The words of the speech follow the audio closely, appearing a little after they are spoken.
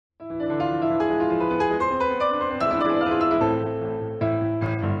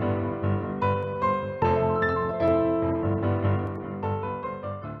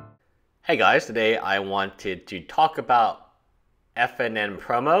Hey guys, today I wanted to talk about FNM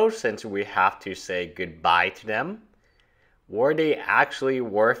promos since we have to say goodbye to them. Were they actually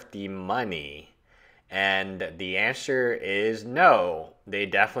worth the money? And the answer is no, they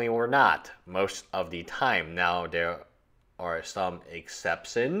definitely were not most of the time. Now, there are some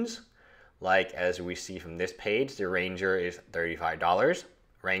exceptions, like as we see from this page, the Ranger is $35,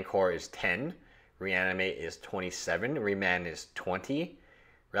 Rancor is $10, Reanimate is $27, Remand is $20,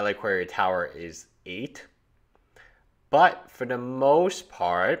 Reliquary Tower is $8. But for the most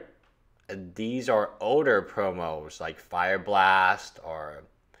part, these are older promos like Fire Blast or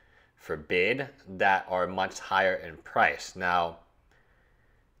Forbid that are much higher in price. Now,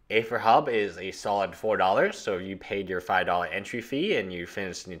 A for Hub is a solid $4, so if you paid your $5 entry fee and you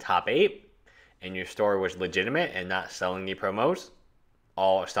finished in the top 8 and your store was legitimate and not selling the promos,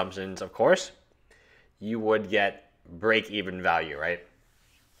 all assumptions of course, you would get break-even value, right?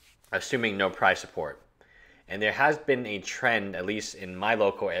 Assuming no price support. And there has been a trend, at least in my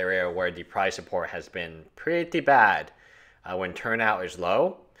local area, where the price support has been pretty bad. When turnout is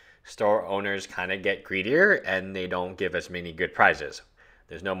low, store owners kind of get greedier and they don't give as many good prizes.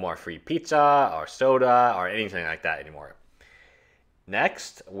 There's no more free pizza or soda or anything like that anymore.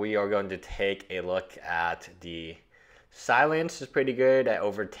 Next, we are going to take a look at the Silence is pretty good at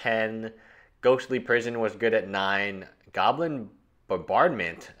over 10. Ghostly Prison was good at 9. Goblin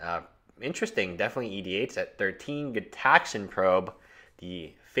Bombardment, interesting, definitely EDH at 13. Gitaxian Probe,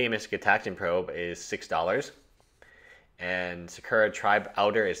 the famous Gitaxian Probe, is $6. And Sakura Tribe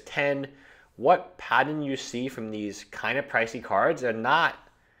Elder is 10. What pattern you see from these kind of pricey cards are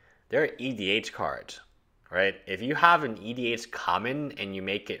they're EDH cards, right? If you have an EDH common and you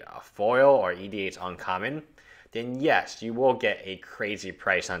make it a foil or EDH uncommon, then yes, you will get a crazy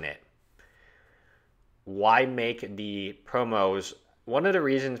price on it. Why make the promos? One of the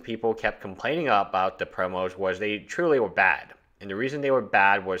reasons people kept complaining about the promos was they truly were bad. And the reason they were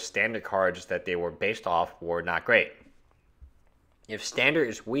bad was standard cards that they were based off were not great. If standard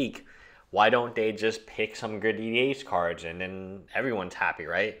is weak, why don't they just pick some good EDH cards and then everyone's happy,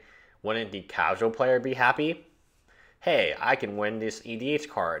 right? Wouldn't the casual player be happy? Hey, I can win this EDH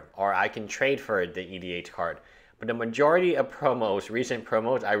card, or I can trade for the EDH card. But the majority of promos, recent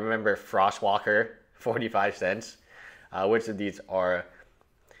promos, I remember Frostwalker, 45 cents. Which of these are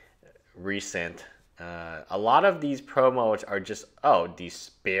recent? A lot of these promos are just,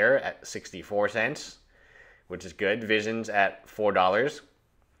 Despair at 64 cents, which is good. Visions at $4.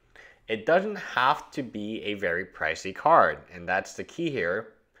 It doesn't have to be a very pricey card, and that's the key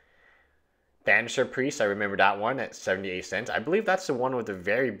here. Banisher Priest, I remember that one at 78 cents. I believe that's the one with the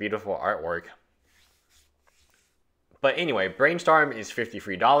very beautiful artwork. But anyway, Brainstorm is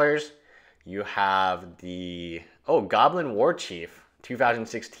 $53. You have the Goblin War Chief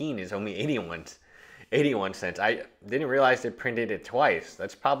 2016 is only 81 cents. I didn't realize they printed it twice.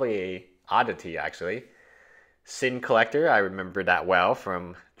 That's probably a oddity actually. Sin Collector, I remember that well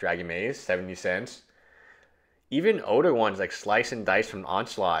from Dragon Maze, 70 cents. Even older ones like Slice and Dice from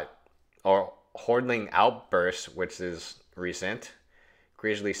Onslaught or Hordling Outburst, which is recent.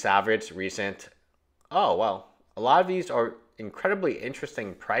 Grizzly Savage, recent. Oh well, a lot of these are incredibly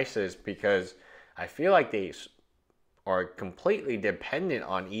interesting prices because I feel like they are completely dependent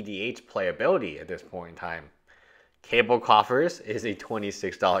on EDH playability at this point in time. Cable Coffers is a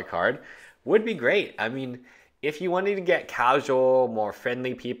 $26 card. Would be great. I mean, if you wanted to get casual, more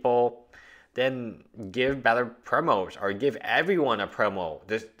friendly people, then give better promos or give everyone a promo.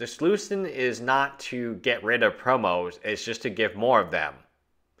 The solution is not to get rid of promos, it's just to give more of them.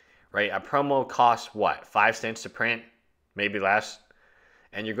 Right? A promo costs what? 5 cents to print? Maybe less.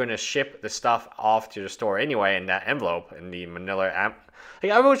 And you're going to ship the stuff off to the store anyway in that envelope, in the manila I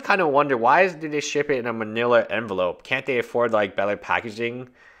always kind of wonder, do they ship it in a manila envelope? Can't they afford like better packaging?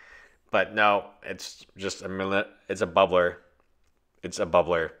 But no, it's just it's a bubbler. It's a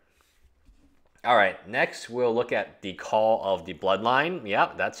bubbler. All right, next we'll look at the Call of the Bloodline.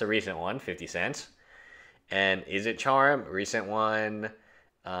 Yep, that's a recent one, 50 cents. And Is It Charm? Recent one.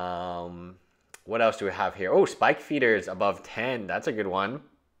 What else do we have here? Spike Feeders above 10. That's a good one.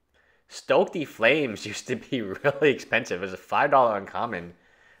 Stoke the Flames used to be really expensive. It was a $5 uncommon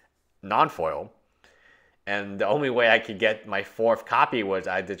non-foil. And the only way I could get my 4th copy was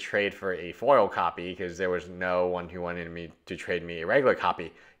I had to trade for a foil copy because there was no one who wanted me to trade me a regular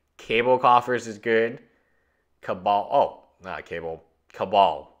copy. Cable Coffers is good. Cabal. Not Cable.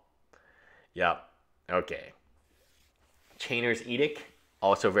 Cabal. Yep. Okay. Chainer's Edict.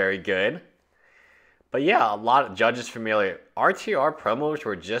 Also very good. But yeah, a lot of Judges Familiar. RTR promos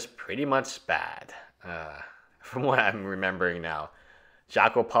were just pretty much bad. From what I'm remembering now.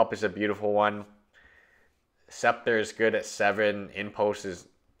 Jackal Pup is a beautiful one. Scepter is good at 7. Impulse is,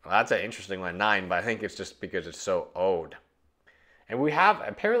 well, that's an interesting one, 9, but I think it's just because it's so old. And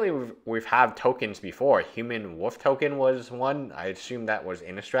apparently we've had tokens before. Human Wolf token was one. I assume that was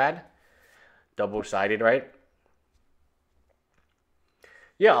Innistrad. Double-sided, right?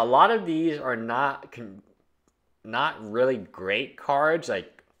 Yeah, a lot of these are not really great cards.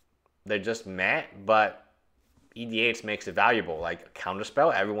 Like, they're just meh, but EDH makes it valuable. Like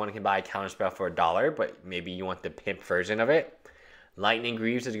Counterspell, everyone can buy a Counterspell for $1, but maybe you want the pimp version of it. Lightning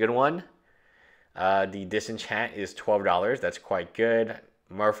Greaves is a good one. The Disenchant is $12. That's quite good.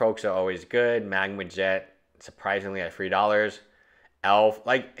 Merfolks are always good. Magma Jet, surprisingly at $3. Elf,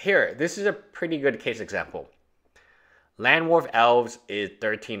 like here, this is a pretty good case example. Landwharf Elves is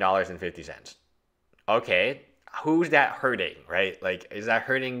 $13.50. Okay, who's that hurting, right? Like, is that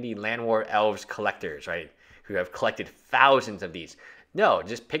hurting the Landwharf Elves collectors, right? Who have collected thousands of these? No,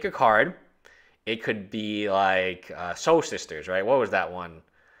 just pick a card. It could be like Soul Sisters, right? What was that one?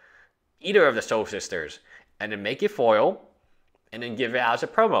 Either of the Soul Sisters. And then make it foil, and then give it out as a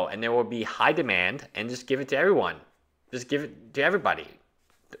promo. And there will be high demand, and just give it to everyone. Just give it to everybody.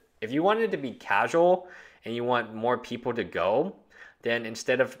 If you want it to be casual, and you want more people to go, then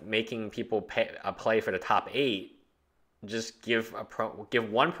instead of making people play for the top 8, just give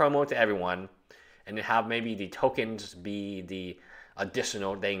one promo to everyone, and then have maybe the tokens be the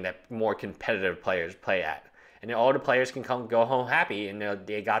additional thing that more competitive players play at. And then all the players can go home happy, and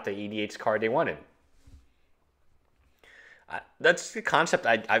they got the EDH card they wanted. That's the concept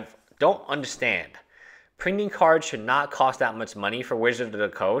I don't understand. Printing cards should not cost that much money for Wizards of the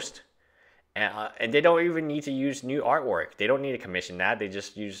Coast. And they don't even need to use new artwork. They don't need to commission that. They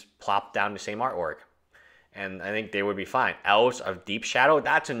just plop down the same artwork. And I think they would be fine. Elves of Deep Shadow,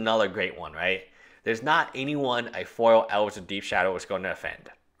 that's another great one, right? There's not anyone a foil Elves of Deep Shadow is going to offend,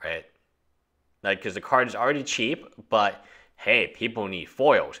 right? Like, because the card is already cheap, but hey, people need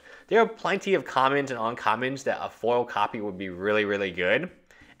foils. There are plenty of commons and uncommons that a foil copy would be really, really good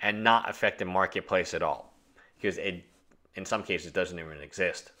and not affect the marketplace at all. Because it, in some cases, doesn't even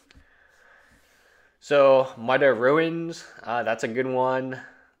exist. So, Mother Ruins, that's a good one.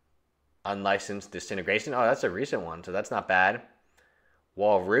 Unlicensed Disintegration, oh, that's a recent one, so that's not bad.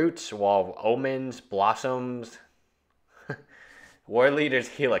 Wall Roots, Wall Omens, Blossoms. War Leader's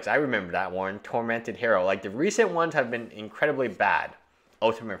Helix, I remember that one. Tormented Hero, like the recent ones have been incredibly bad.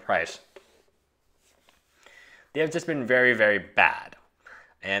 Ultimate Price. They have just been very, very bad.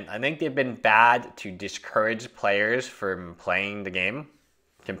 And I think they've been bad to discourage players from playing the game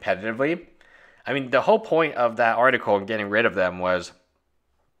competitively. I mean, the whole point of that article and getting rid of them was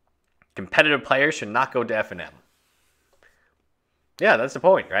competitive players should not go to FNM. Yeah, that's the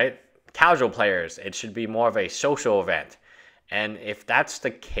point, right? Casual players, it should be more of a social event. And if that's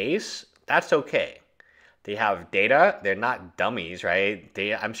the case, that's okay. They have data. They're not dummies, right?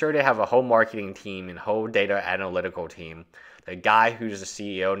 I'm sure they have a whole marketing team and whole data analytical team. The guy who's the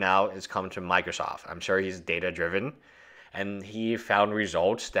CEO now is come to Microsoft. I'm sure he's data-driven. And he found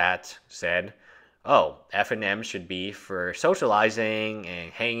results that said, oh, FNM should be for socializing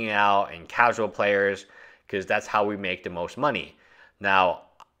and hanging out and casual players because that's how we make the most money. Now,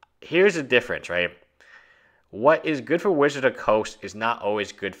 here's the difference, right? What is good for Wizards of the Coast is not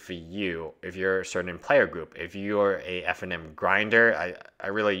always good for you if you're a certain player group. If you're a FNM grinder, I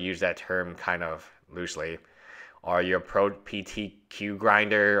really use that term kind of loosely, or you're a pro PTQ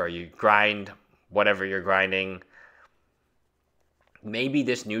grinder, or you grind whatever you're grinding, maybe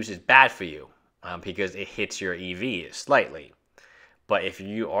this news is bad for you because it hits your EV slightly. But if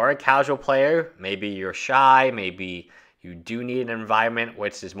you are a casual player, maybe you're shy, maybe you do need an environment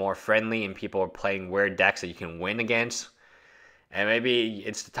which is more friendly and people are playing weird decks that you can win against. And maybe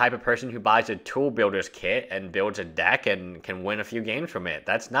it's the type of person who buys a tool builder's kit and builds a deck and can win a few games from it.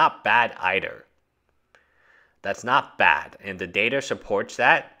 That's not bad either. That's not bad. And the data supports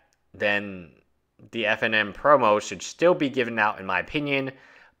that. Then the FNM promos should still be given out, in my opinion,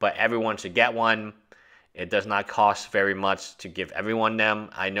 but everyone should get one. It does not cost very much to give everyone them.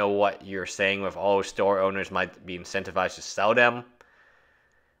 I know what you're saying with all store owners might be incentivized to sell them.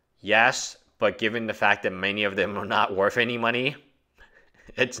 Yes, but given the fact that many of them are not worth any money,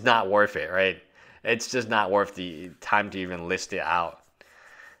 it's not worth it, right? It's just not worth the time to even list it out.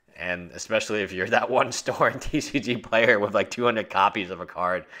 And especially if you're that one store and TCG player with like 200 copies of a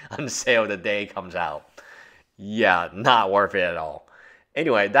card on sale the day it comes out. Yeah, not worth it at all.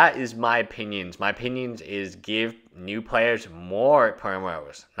 Anyway, that is my opinions. My opinions is give new players more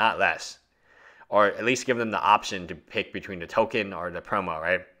promos, not less. Or at least give them the option to pick between the token or the promo,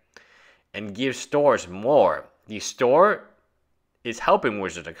 right? And give stores more. The store is helping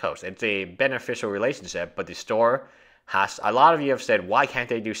Wizards of the Coast. It's a beneficial relationship, but the store has, a lot of you have said, why can't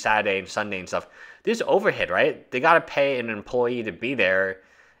they do Saturday and Sunday and stuff? There's overhead, right? They got to pay an employee to be there.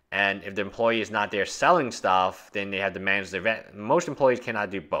 And if the employee is not there selling stuff, then they have to manage the event. Most employees cannot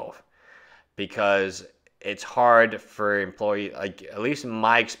do both because it's hard for employees, like at least in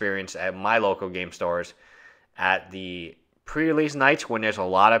my experience at my local game stores, at the pre-release nights when there's a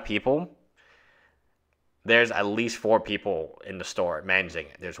lot of people, there's at least 4 people in the store managing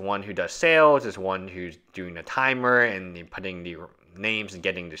it. There's one who does sales, there's one who's doing the timer and putting the names and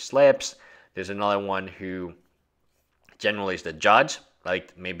getting the slips. There's another one who generally is the judge,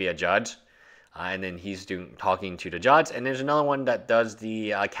 like maybe a judge, and then he's talking to the judge. And there's another one that does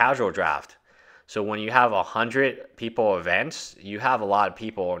the casual draft. So when you have 100 people events, you have a lot of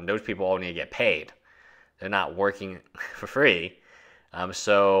people, and those people only get paid. They're not working for free.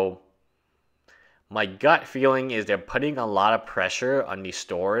 So my gut feeling is they're putting a lot of pressure on these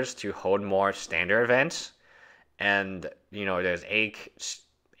stores to hold more standard events. And, there's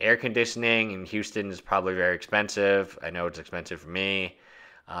air conditioning in Houston is probably very expensive. I know it's expensive for me.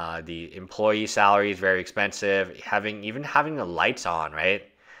 The employee salary is very expensive. Even having the lights on, right?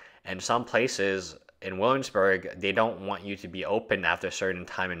 And some places in Williamsburg, they don't want you to be open after a certain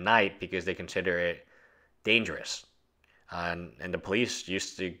time of night because they consider it dangerous. And the police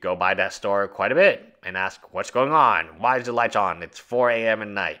used to go by that store quite a bit and ask, what's going on? Why is the lights on? It's 4 a.m. at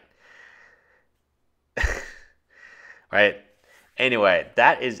night. Right? Anyway,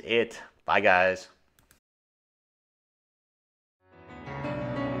 that is it. Bye, guys.